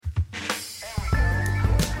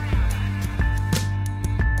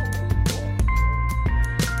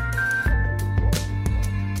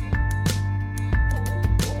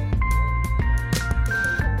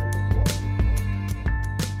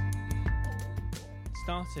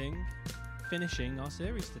finishing our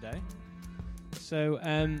series today. So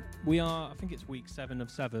we are, I think it's week 7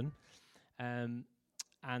 of 7. And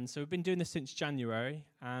so we've been doing this since January.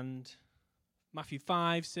 And Matthew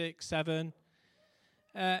 5, 6, 7.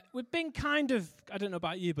 We've been kind of, I don't know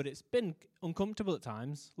about you, but it's been uncomfortable at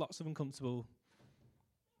times. Lots of uncomfortable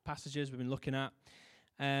passages we've been looking at.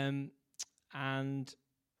 And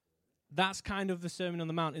that's kind of the Sermon on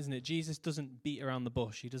the Mount, isn't it? Jesus doesn't beat around the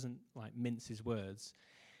bush. He doesn't mince his words.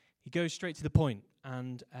 He goes straight to the point.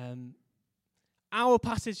 And our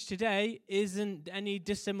passage today isn't any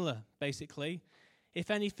dissimilar, basically.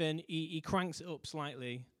 If anything, he cranks it up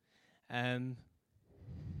slightly.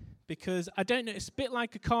 Because, I don't know, it's a bit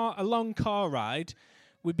like a long car ride.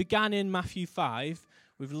 We began in Matthew 5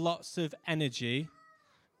 with lots of energy,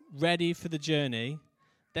 ready for the journey.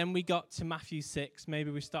 Then we got to Matthew 6. Maybe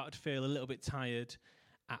we started to feel a little bit tired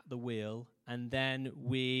at the wheel. And then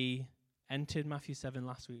we entered Matthew 7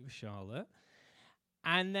 last week with Charlotte.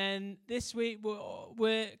 And then this week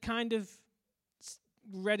we're kind of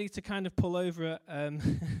ready to kind of pull over,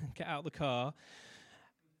 get out of the car,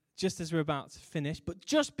 just as we're about to finish. But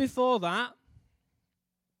just before that,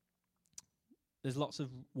 there's lots of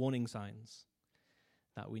warning signs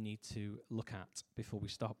that we need to look at before we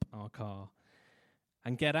stop our car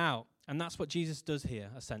and get out. And that's what Jesus does here,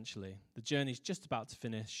 essentially. The journey's just about to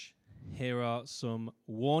finish. Here are some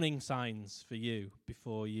warning signs for you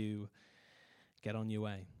before you get on your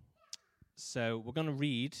way. So we're going to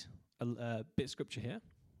read a bit of scripture here.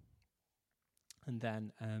 And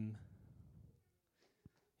then,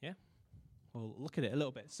 we'll look at it a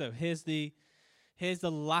little bit. So here's the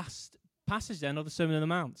last passage then of the Sermon on the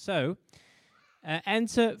Mount. So,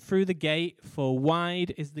 enter through the gate, for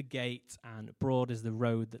wide is the gate and broad is the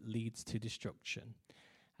road that leads to destruction,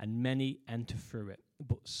 and many enter through it.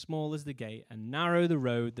 But small is the gate and narrow the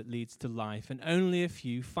road that leads to life, and only a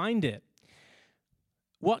few find it.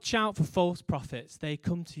 Watch out for false prophets. They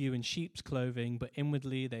come to you in sheep's clothing, but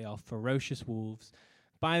inwardly they are ferocious wolves.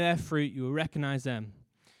 By their fruit you will recognize them.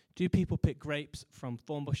 Do people pick grapes from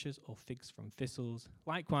thorn bushes or figs from thistles?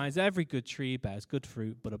 Likewise, every good tree bears good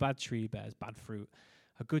fruit, but a bad tree bears bad fruit.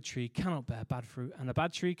 A good tree cannot bear bad fruit, and a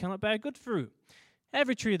bad tree cannot bear good fruit.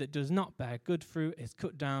 Every tree that does not bear good fruit is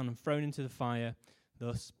cut down and thrown into the fire.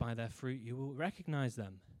 Thus, by their fruit you will recognize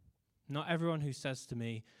them. Not everyone who says to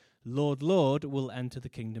me, Lord, Lord, will enter the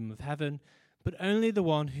kingdom of heaven, but only the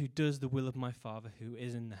one who does the will of my Father who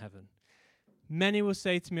is in heaven. Many will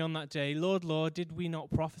say to me on that day, Lord, Lord, did we not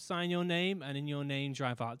prophesy in your name, and in your name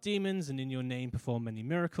drive out demons, and in your name perform many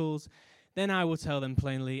miracles? Then I will tell them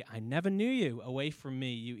plainly, I never knew you. Away from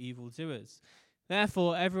me, you evildoers.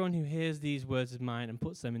 Therefore, everyone who hears these words of mine and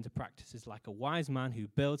puts them into practice is like a wise man who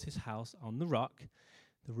builds his house on the rock.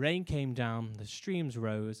 The rain came down, the streams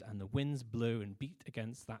rose, and the winds blew and beat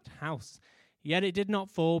against that house. Yet it did not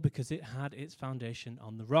fall because it had its foundation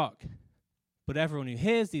on the rock. But everyone who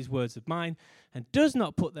hears these words of mine and does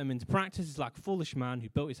not put them into practice is like a foolish man who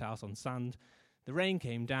built his house on sand. The rain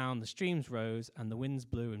came down, the streams rose, and the winds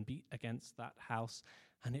blew and beat against that house,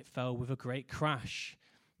 and it fell with a great crash.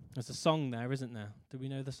 There's a song there, isn't there? Do we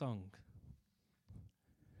know the song?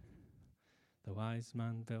 The wise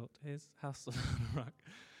man built his house on the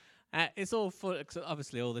rock. It's all fun, because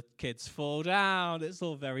obviously all the kids fall down. It's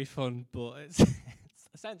all very fun, but it's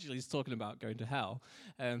essentially he's talking about going to hell.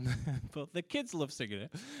 But the kids love singing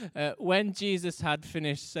it. When Jesus had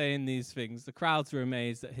finished saying these things, the crowds were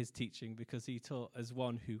amazed at his teaching, because he taught as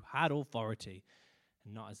one who had authority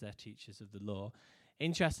and not as their teachers of the law.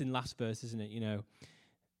 Interesting last verse, isn't it? You know,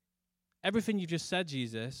 everything you just said,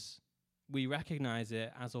 Jesus, we recognize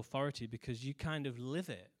it as authority because you kind of live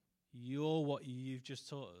it. You're what you've just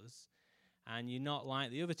taught us, and you're not like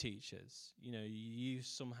the other teachers. You know, you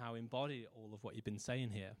somehow embody all of what you've been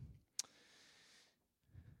saying here.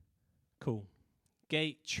 Cool.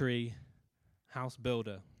 Gate, tree, house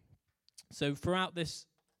builder. So throughout this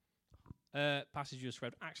passage you just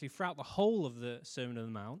read, actually throughout the whole of the Sermon on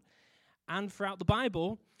the Mount, and throughout the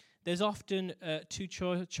Bible, there's often two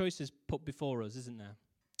choices put before us, isn't there?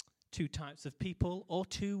 Two types of people, or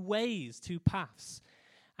two ways, two paths.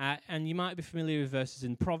 And you might be familiar with verses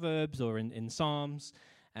in Proverbs or in Psalms.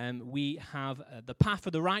 We have the path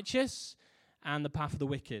of the righteous and the path of the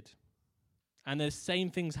wicked. And there's same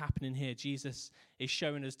things happening here. Jesus is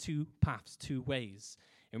showing us two paths, two ways.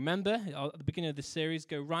 And remember, at the beginning of this series,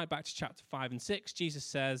 go right back to chapter 5 and 6. Jesus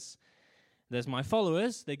says, there's my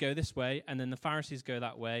followers, they go this way, and then the Pharisees go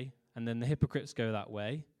that way, and then the hypocrites go that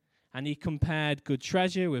way. And he compared good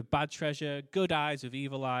treasure with bad treasure, good eyes with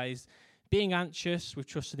evil eyes, being anxious with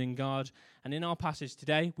trusting in God. And in our passage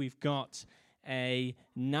today, we've got a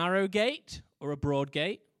narrow gate or a broad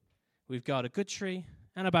gate. We've got a good tree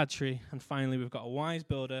and a bad tree. And finally, we've got a wise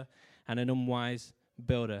builder and an unwise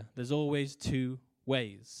builder. There's always two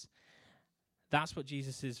ways. That's what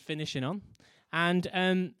Jesus is finishing on.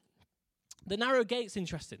 And the narrow gate's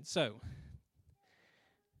interesting. So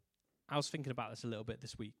I was thinking about this a little bit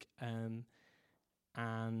this week. And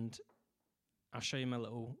I'll show you my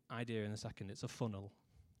little idea in a second. It's a funnel,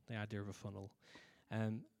 the idea of a funnel.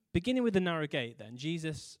 Beginning with the narrow gate, then,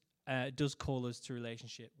 Jesus does call us to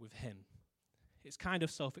relationship with him. It's kind of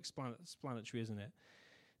self-explanatory, isn't it?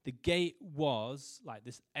 The gate was like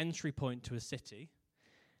this entry point to a city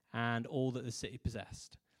and all that the city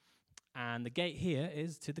possessed. And the gate here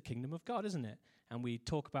is to the kingdom of God, isn't it? And we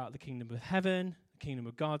talk about the kingdom of heaven, the kingdom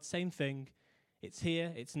of God, same thing. It's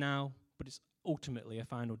here, it's now, but it's ultimately a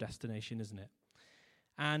final destination, isn't it?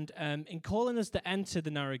 And in calling us to enter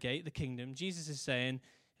the narrow gate, the kingdom, Jesus is saying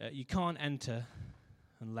you can't enter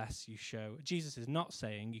unless you show. Jesus is not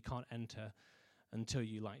saying you can't enter until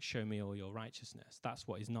you show me all your righteousness. That's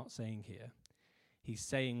what he's not saying here. He's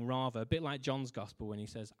saying rather, a bit like John's gospel when he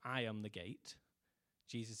says, I am the gate.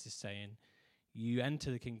 Jesus is saying, you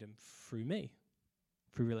enter the kingdom through me,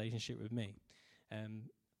 through relationship with me.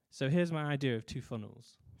 So here's my idea of two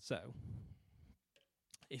funnels. So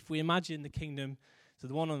if we imagine the kingdom, so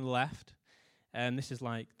the one on the left, this is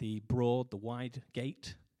like the broad, the wide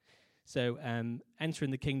gate. So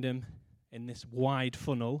entering the kingdom in this wide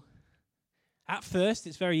funnel. At first,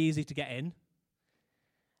 it's very easy to get in.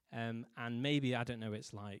 And maybe, I don't know,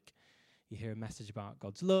 it's like you hear a message about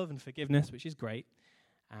God's love and forgiveness, which is great.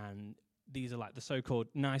 And these are like the so-called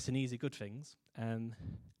nice and easy good things. And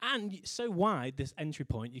so wide, this entry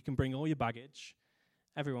point, you can bring all your baggage.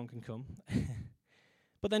 Everyone can come.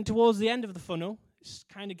 But then towards the end of the funnel, it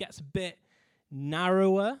kind of gets a bit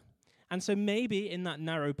narrower. And so maybe in that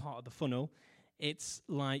narrow part of the funnel, it's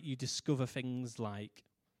like you discover things like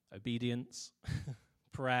obedience,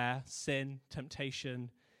 prayer, sin,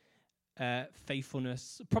 temptation,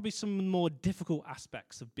 faithfulness, probably some more difficult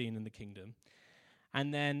aspects of being in the kingdom.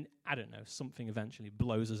 And then, I don't know, something eventually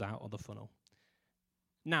blows us out of the funnel.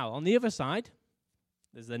 Now, on the other side,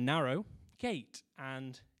 there's the narrow gate,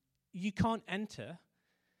 and you can't enter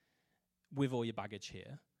with all your baggage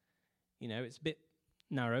here. You know, it's a bit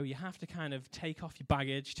narrow. You have to kind of take off your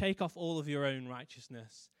baggage, take off all of your own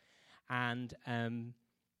righteousness, and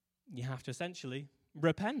you have to essentially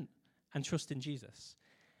repent and trust in Jesus.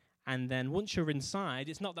 And then once you're inside,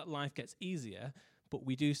 it's not that life gets easier, but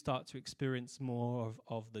we do start to experience more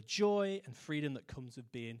of the joy and freedom that comes with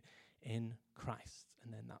being in Christ.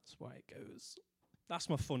 And then that's why it goes. That's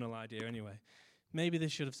my funnel idea anyway. Maybe they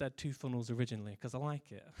should have said two funnels originally, because I like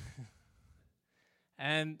it.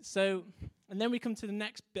 And then we come to the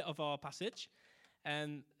next bit of our passage.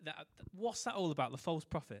 What's that all about? The false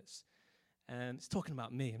prophets. It's talking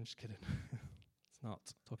about me. I'm just kidding. It's not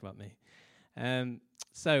talking about me.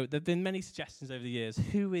 So there have been many suggestions over the years.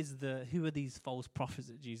 Who are these false prophets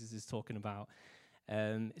that Jesus is talking about?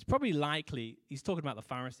 It's probably likely, he's talking about the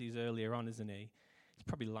Pharisees earlier on, isn't he? It's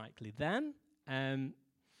probably likely them.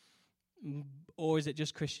 Or is it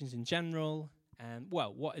just Christians in general?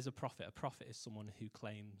 Well, what is a prophet? A prophet is someone who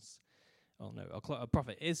claims, a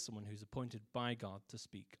prophet is someone who's appointed by God to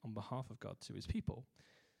speak on behalf of God to his people.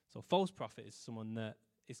 So a false prophet is someone that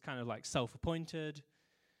is kind of like self-appointed,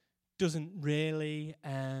 doesn't really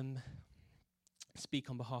speak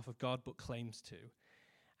on behalf of God, but claims to.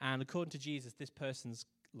 And according to Jesus, this person's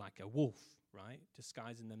like a wolf, right?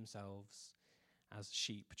 Disguising themselves as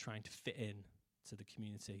sheep, trying to fit in to the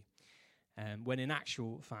community. When in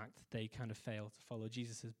actual fact, they kind of fail to follow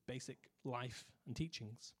Jesus' basic life and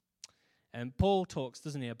teachings. Paul talks,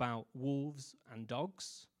 doesn't he, about wolves and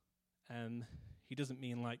dogs. He doesn't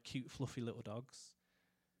mean like cute, fluffy little dogs.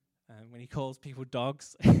 When he calls people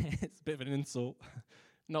dogs, it's a bit of an insult.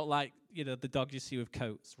 Not like, the dog you see with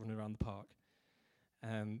coats running around the park.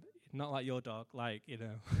 Not like your dog,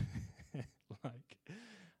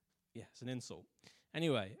 it's an insult.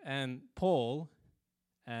 Anyway, Paul,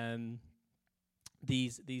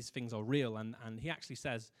 these things are real, and he actually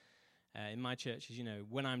says, in my churches,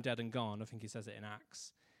 when I'm dead and gone, I think he says it in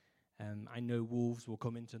Acts, I know wolves will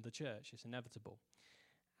come into the church. It's inevitable.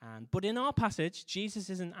 But in our passage, Jesus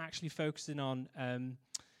isn't actually focusing on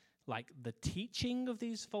the teaching of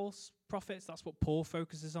these false prophets. That's what Paul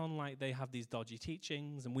focuses on. Like they have these dodgy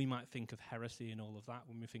teachings, and we might think of heresy and all of that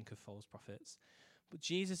when we think of false prophets. But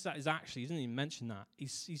Jesus is actually, he doesn't even mention that.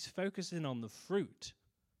 He's focusing on the fruit.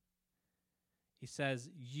 He says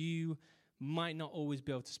you might not always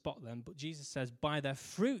be able to spot them, but Jesus says by their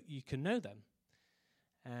fruit you can know them.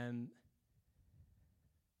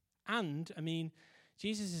 And, I mean,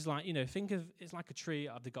 Jesus is like, think of it's like a tree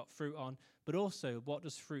they've got fruit on, but also what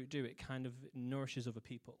does fruit do? It kind of nourishes other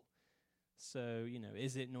people. So,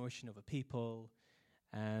 is it nourishing other people?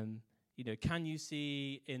 Can you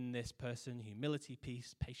see in this person humility,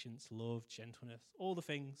 peace, patience, love, gentleness, all the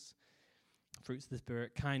things, fruits of the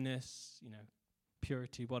Spirit, kindness,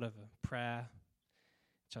 purity, whatever, prayer,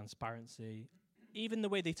 transparency, even the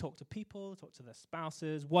way they talk to people, talk to their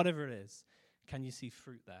spouses, whatever it is, can you see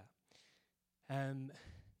fruit there?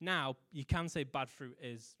 Now, you can say bad fruit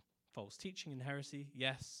is false teaching and heresy,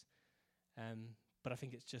 yes, but I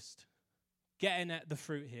think it's just getting at the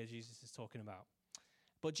fruit here Jesus is talking about.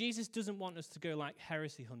 But Jesus doesn't want us to go like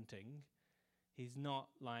heresy hunting. He's not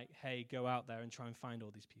like, hey, go out there and try and find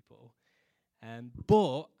all these people.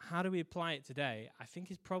 But how do we apply it today? I think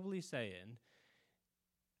he's probably saying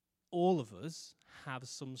all of us have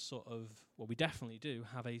some sort of, well, we definitely do,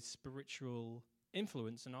 have a spiritual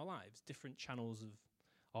influence in our lives, different channels of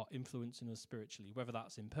our influencing us spiritually, whether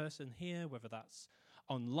that's in person here, whether that's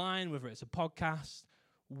online, whether it's a podcast,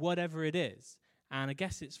 whatever it is. And I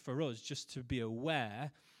guess it's for us just to be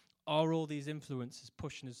aware, are all these influences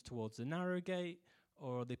pushing us towards the narrow gate,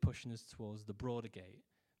 or are they pushing us towards the broader gate?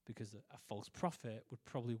 Because a false prophet would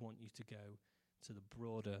probably want you to go to the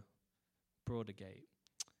broader gate.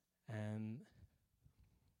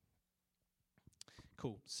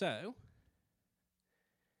 Cool. So,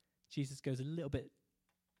 Jesus goes a little bit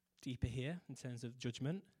deeper here in terms of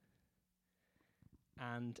judgment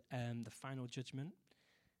and the final judgment.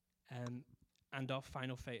 And our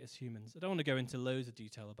final fate as humans. I don't want to go into loads of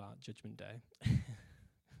detail about Judgment Day,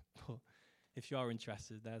 but if you are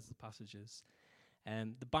interested, there's the passages.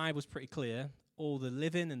 The Bible's pretty clear. All the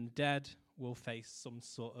living and the dead will face some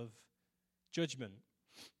sort of judgment.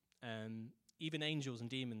 Even angels and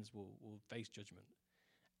demons will face judgment.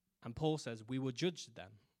 And Paul says, we will judge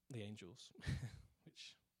them, the angels.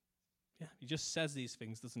 Which, yeah, he just says these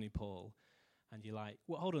things, doesn't he, Paul? And you're like,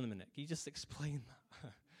 well, hold on a minute. Can you just explain that?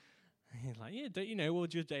 He's like, yeah, don't you know we'll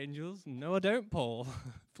judge angels? No, I don't, Paul.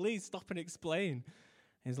 Please stop and explain.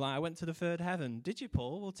 He's like, I went to the third heaven. Did you,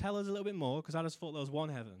 Paul? Well, tell us a little bit more, because I just thought there was one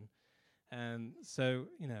heaven. So,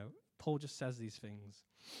 Paul just says these things.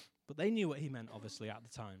 But they knew what he meant, obviously, at the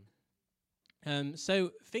time.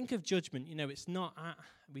 So think of judgment. It's not,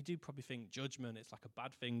 we do probably think judgment, it's like a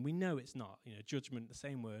bad thing. We know it's not. Judgment, the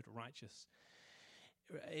same word, righteous.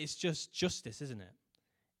 It's just justice, isn't it?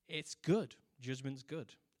 It's good. Judgment's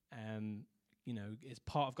good. It's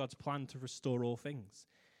part of God's plan to restore all things.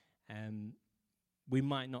 We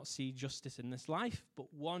might not see justice in this life,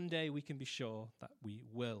 but one day we can be sure that we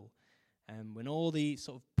will. When all the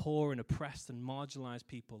sort of poor and oppressed and marginalized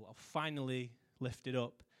people are finally lifted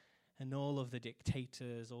up, and all of the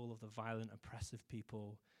dictators, all of the violent, oppressive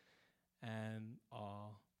people are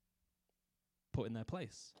put in their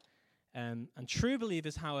place. And true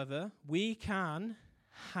believers, however, we can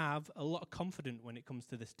have a lot of confidence when it comes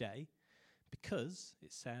to this day, because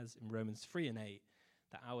it says in Romans 3:8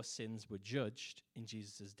 that our sins were judged in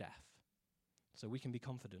Jesus' death. So we can be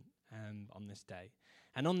confident on this day.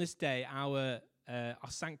 And on this day, our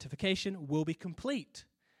sanctification will be complete,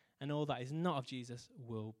 and all that is not of Jesus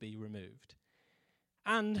will be removed.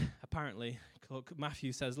 And apparently,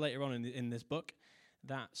 Matthew says later on in this book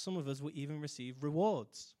that some of us will even receive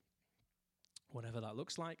rewards. Whatever that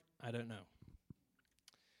looks like, I don't know.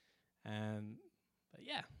 But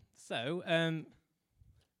yeah, so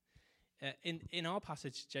in our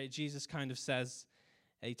passage, Jesus kind of says,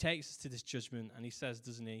 he takes us to this judgment, and he says,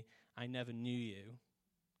 doesn't he, I never knew you.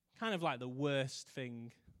 Kind of like the worst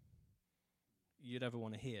thing you'd ever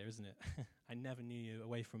want to hear, isn't it? I never knew you,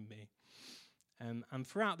 away from me. And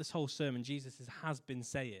throughout this whole sermon, Jesus has been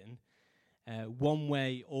saying, one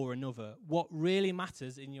way or another, what really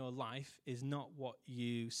matters in your life is not what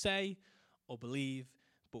you say or believe,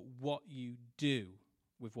 but what you do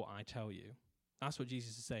with what I tell you. That's what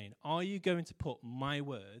Jesus is saying. Are you going to put my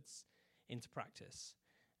words into practice?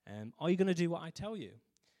 Are you going to do what I tell you?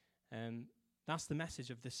 That's the message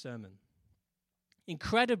of this sermon.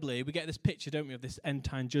 Incredibly, we get this picture, don't we, of this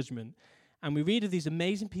end-time judgment. And we read of these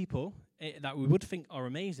amazing people that we would think are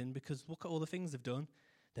amazing, because look at all the things they've done.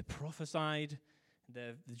 They've prophesied,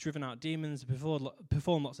 they've driven out demons,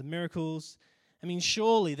 performed lots of miracles. I mean,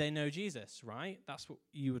 surely they know Jesus, right? That's what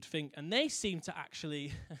you would think. And they seem to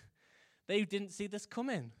actually, they didn't see this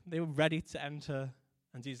coming. They were ready to enter.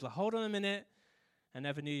 And Jesus like, hold on a minute. I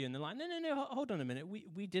never knew you. And they're like, no, hold on a minute.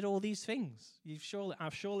 We did all these things.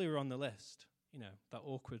 I've surely were on the list. That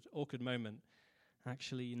awkward moment.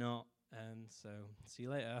 Actually, you're not. So see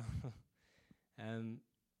you later.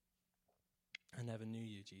 I never knew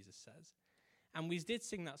you, Jesus says. And we did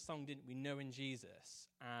sing that song, didn't we, Knowing Jesus?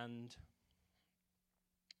 And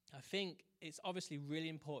I think it's obviously really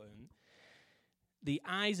important. The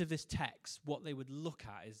eyes of this text, what they would look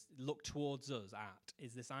towards us at,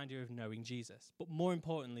 is this idea of knowing Jesus. But more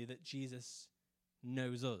importantly, that Jesus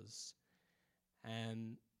knows us.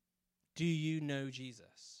 Do you know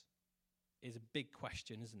Jesus? Is a big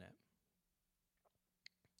question, isn't it?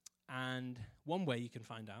 And one way you can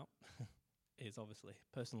find out is obviously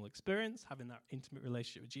personal experience, having that intimate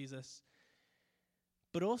relationship with Jesus.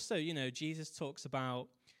 But also, Jesus talks about,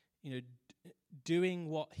 doing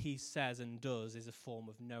what he says and does is a form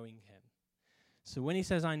of knowing him. So when he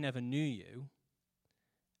says, I never knew you,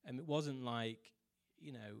 it wasn't like,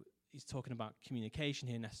 he's talking about communication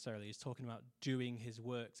here necessarily. He's talking about doing his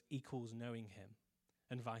works equals knowing him,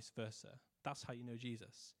 and vice versa. That's how you know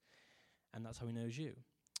Jesus, and that's how he knows you.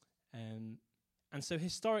 And so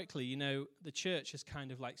historically, the church has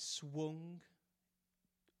kind of like swung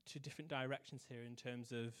to different directions here in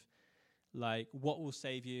terms of like what will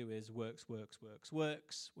save you is works, works, works,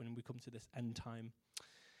 works when we come to this end time.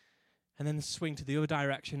 And then swing to the other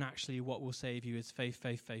direction, actually what will save you is faith,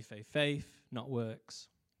 faith, faith, faith, faith, not works.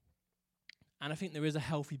 And I think there is a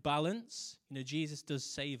healthy balance. Jesus does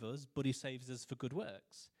save us, but he saves us for good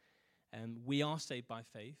works. We are saved by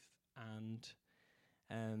faith,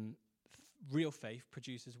 and real faith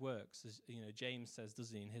produces works. As James says,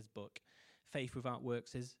 doesn't he, in his book, faith without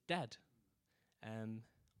works is dead.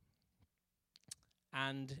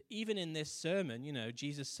 And even in this sermon,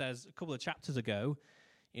 Jesus says a couple of chapters ago,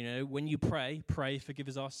 when you pray, forgive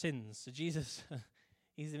us our sins. So Jesus,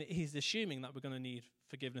 he's assuming that we're going to need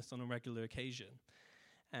forgiveness on a regular occasion.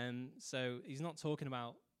 So he's not talking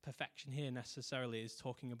about perfection here necessarily. He's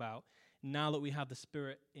talking about now that we have the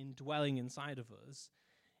Spirit indwelling inside of us,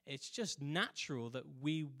 it's just natural that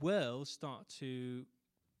we will start to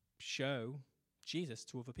show Jesus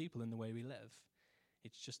to other people in the way we live.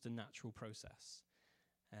 It's just a natural process.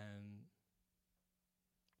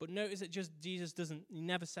 But notice that Jesus he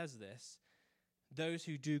never says this, those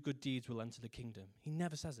who do good deeds will enter the kingdom. He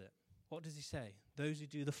never says it. What does he say? Those who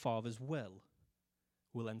do the Father's will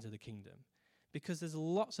enter the kingdom. Because there's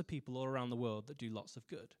lots of people all around the world that do lots of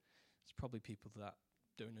good. There's probably people that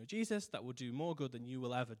don't know Jesus that will do more good than you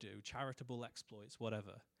will ever do, charitable exploits,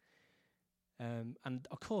 whatever. And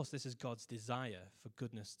of course, this is God's desire for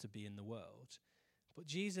goodness to be in the world. But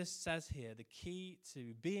Jesus says here the key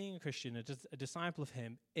to being a Christian, a disciple of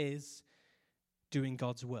him, is doing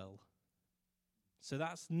God's will. So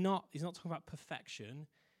he's not talking about perfection.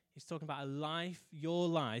 He's talking about a life, your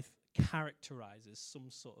life characterizes some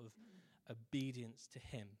sort of obedience to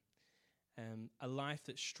him. A life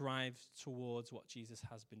that strives towards what Jesus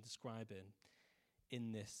has been describing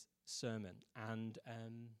in this sermon. And,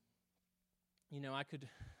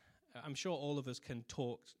 I'm sure all of us can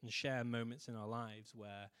talk and share moments in our lives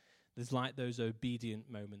where there's like those obedient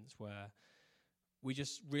moments where we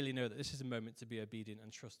just really know that this is a moment to be obedient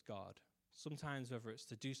and trust God. Sometimes whether it's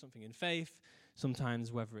to do something in faith,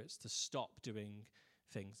 sometimes whether it's to stop doing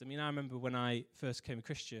things. I remember when I first became a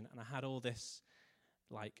Christian and I had all this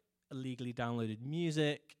like illegally downloaded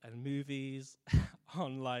music and movies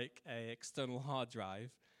on like a external hard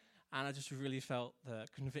drive, and I just really felt the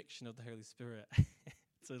conviction of the Holy Spirit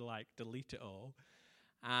to like delete it all.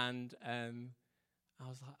 And I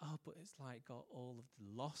was like, oh, but it's like got all of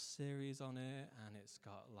the Lost series on it, and it's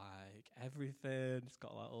got like everything. It's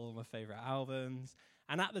got like all of my favorite albums.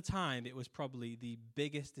 And at the time, it was probably the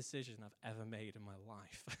biggest decision I've ever made in my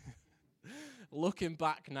life. Looking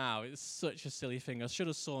back now, it's such a silly thing. I should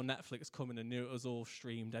have saw Netflix coming and knew it was all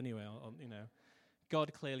streamed anyway.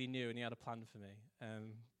 God clearly knew, and he had a plan for me.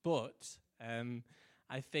 But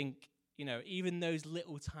I think, even those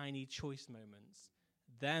little tiny choice moments,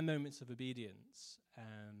 they're moments of obedience.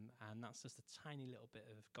 And that's just a tiny little bit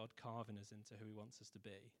of God carving us into who he wants us to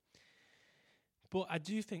be. But I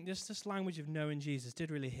do think this language of knowing Jesus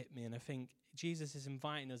did really hit me. And I think Jesus is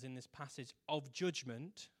inviting us in this passage of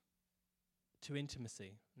judgment to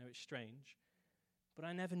intimacy. I know it's strange, but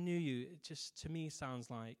I never knew you. It just, to me, sounds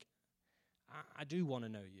like I do want to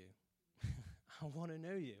know you. I want to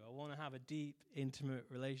know you. I want to have a deep, intimate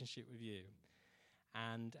relationship with you.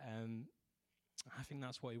 And I think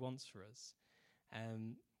that's what he wants for us.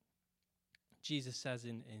 Jesus says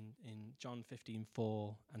in John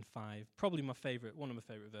 15:4 and 5, probably one of my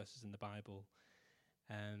favorite verses in the Bible.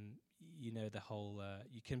 The whole,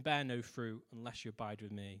 you can bear no fruit unless you abide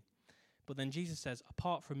with me. But then Jesus says,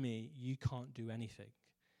 apart from me, you can't do anything.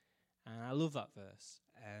 And I love that verse.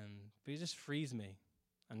 But it just frees me.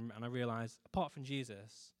 And I realize, apart from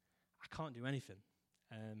Jesus, I can't do anything.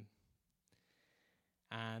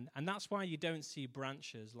 And that's why you don't see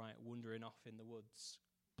branches like wandering off in the woods,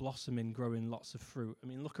 blossoming, growing lots of fruit. I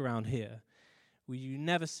mean, look around here. You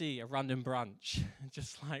never see a random branch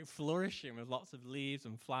just like flourishing with lots of leaves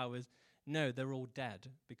and flowers. No, they're all dead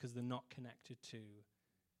because they're not connected to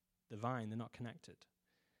the vine. They're not connected.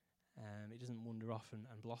 It doesn't wander off and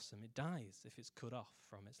blossom. It dies if it's cut off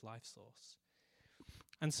from its life source.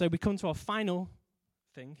 And so we come to our final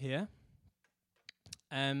thing here.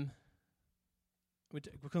 We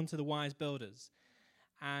come to the wise builders.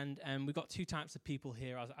 And we've got two types of people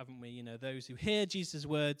here, haven't we? You know, those who hear Jesus'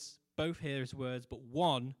 words, both hear his words, but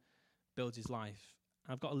one builds his life.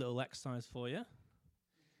 I've got a little exercise for you.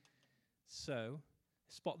 So,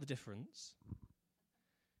 spot the difference.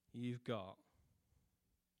 You've got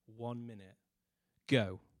 1 minute.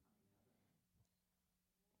 Go.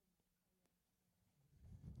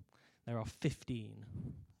 There are 15.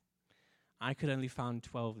 I could only find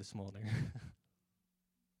 12 this morning.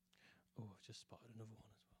 Oh, I've just spotted another one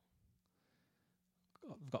as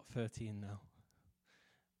well. I've got 13 now.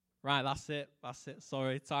 Right, that's it.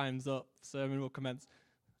 Sorry, time's up. Sermon will commence.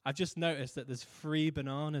 I've just noticed that there's 3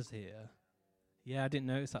 bananas here. Yeah, I didn't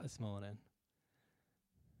notice that this morning.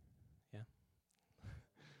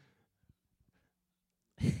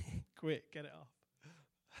 Yeah. Quick, get it off.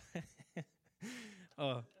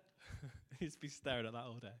 Oh, I used to be staring at that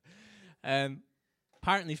all day.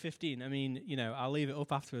 Apparently 15. I mean, you know, I'll leave it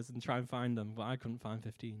up afterwards and try and find them, but I couldn't find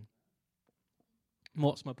 15.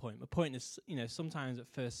 What's my point? My point is, you know, sometimes at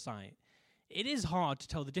first sight, it is hard to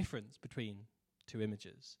tell the difference between 2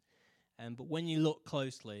 images. But when you look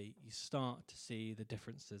closely, you start to see the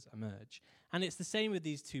differences emerge. And it's the same with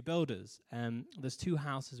these 2 builders. There's 2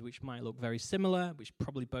 houses which might look very similar, which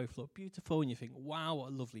probably both look beautiful, and you think, wow,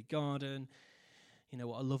 what a lovely garden. You know,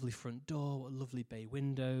 what a lovely front door, what lovely bay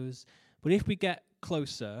windows. But if we get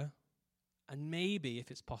closer, and maybe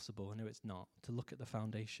if it's possible, I know it's not, to look at the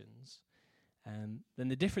foundations, then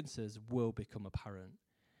the differences will become apparent.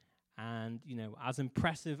 And, you know, as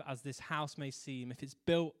impressive as this house may seem, if it's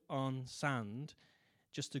built on sand,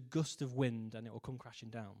 just a gust of wind and it will come crashing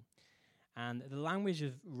down. And the language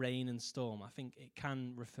of rain and storm, I think it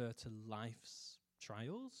can refer to life's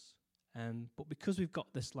trials. But because we've got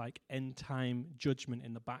this like end time judgment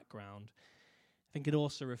in the background, I think it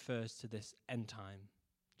also refers to this end time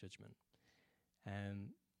judgment.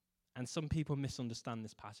 And some people misunderstand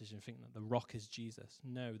this passage and think that the rock is Jesus.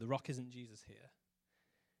 No, the rock isn't Jesus here.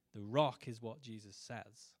 The rock is what Jesus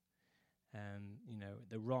says. You know,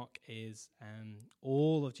 the rock is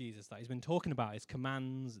all of Jesus that he's been talking about, his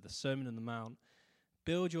commands, the Sermon on the Mount.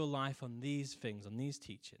 Build your life on these things, on these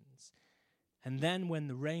teachings. And then when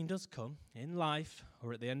the rain does come in life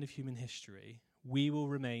or at the end of human history, we will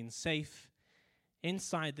remain safe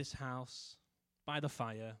inside this house by the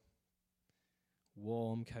fire,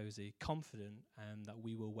 warm, cozy, confident that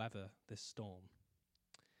we will weather this storm.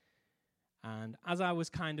 And as I was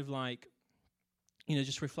kind of like, you know,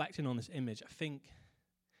 just reflecting on this image, I think,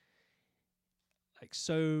 like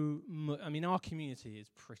I mean, our community is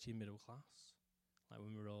pretty middle class, like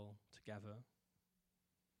when we're all together.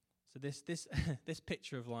 So this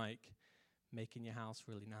picture of like making your house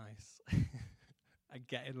really nice and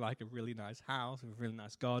getting like a really nice house with a really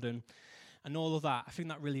nice garden and all of that, I think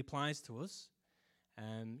that really applies to us.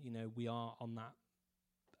 You know, we are on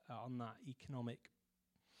that economic,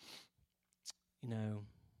 you know,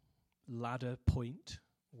 ladder point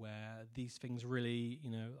where these things really, you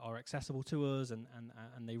know, are accessible to us and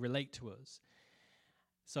they relate to us.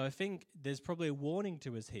 So I think there's probably a warning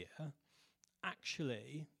to us here.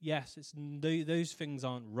 Actually, yes, those things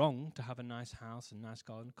aren't wrong to have a nice house and nice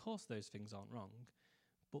garden. Of course those things aren't wrong.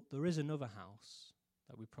 But there is another house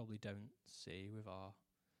that we probably don't see with our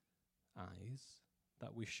eyes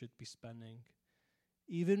that we should be spending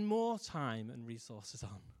even more time and resources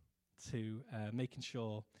on to making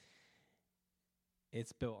sure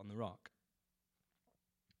it's built on the rock.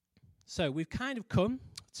 So we've kind of come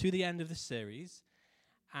to the end of the series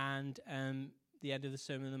and the end of the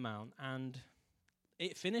Sermon on the Mount, and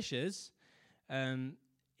it finishes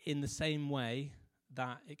in the same way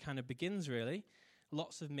that it kind of begins, really.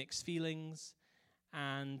 Lots of mixed feelings.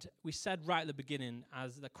 And we said right at the beginning,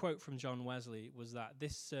 as the quote from John Wesley was that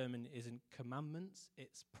this sermon isn't commandments,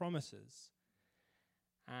 it's promises.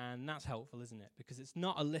 And that's helpful, isn't it? Because it's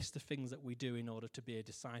not a list of things that we do in order to be a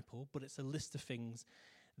disciple, but it's a list of things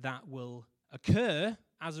that will occur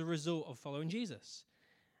as a result of following Jesus.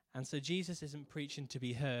 And so Jesus isn't preaching to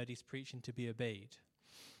be heard, he's preaching to be obeyed.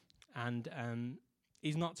 And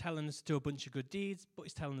he's not telling us to do a bunch of good deeds, but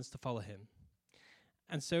he's telling us to follow him.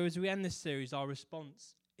 And so as we end this series, our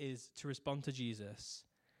response is to respond to Jesus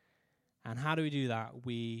And how do we do that?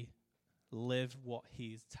 We live what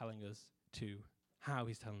he's telling us to, how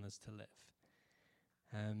he's telling us to live.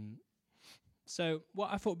 So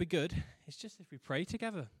what I thought would be good is just if we pray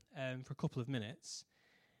together for a couple of minutes,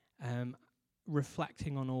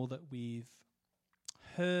 reflecting on all that we've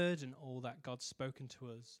heard and all that God's spoken to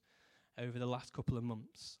us over the last couple of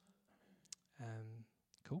months.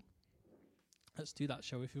 Cool. Let's do that,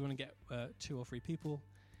 shall we? If you want to get 2 or 3 people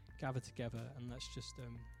gather together, and let's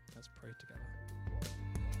pray together.